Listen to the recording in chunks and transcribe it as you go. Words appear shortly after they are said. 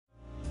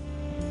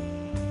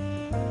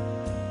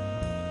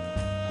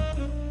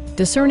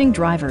Discerning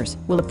drivers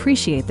will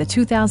appreciate the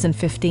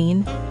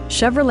 2015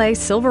 Chevrolet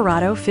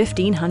Silverado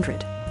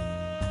 1500.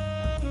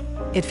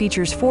 It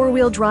features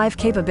four-wheel drive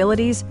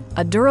capabilities,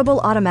 a durable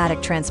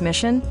automatic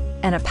transmission,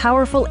 and a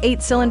powerful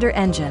 8-cylinder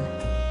engine.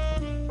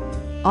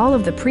 All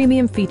of the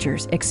premium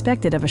features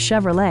expected of a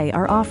Chevrolet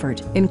are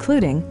offered,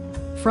 including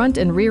front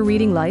and rear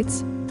reading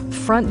lights,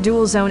 front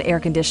dual-zone air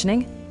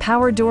conditioning,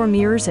 power door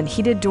mirrors and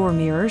heated door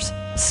mirrors,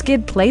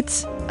 skid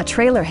plates, a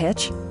trailer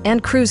hitch,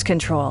 and cruise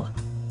control.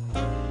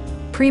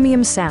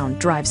 Premium sound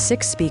drives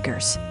 6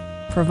 speakers,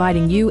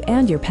 providing you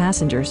and your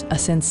passengers a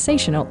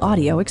sensational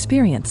audio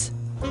experience.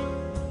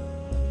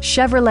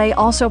 Chevrolet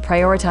also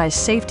prioritized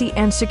safety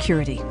and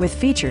security with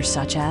features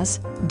such as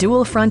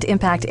dual front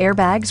impact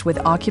airbags with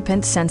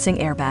occupant sensing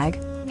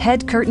airbag,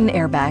 head curtain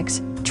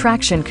airbags,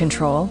 traction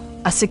control,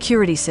 a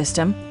security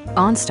system,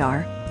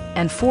 OnStar,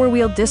 and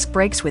 4-wheel disc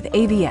brakes with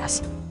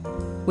ABS.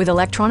 With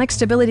electronic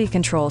stability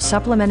control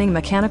supplementing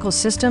mechanical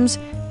systems,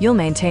 you'll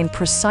maintain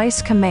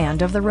precise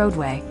command of the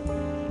roadway.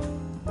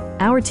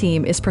 Our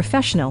team is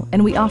professional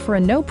and we offer a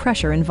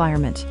no-pressure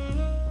environment.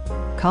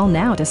 Call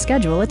now to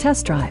schedule a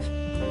test drive.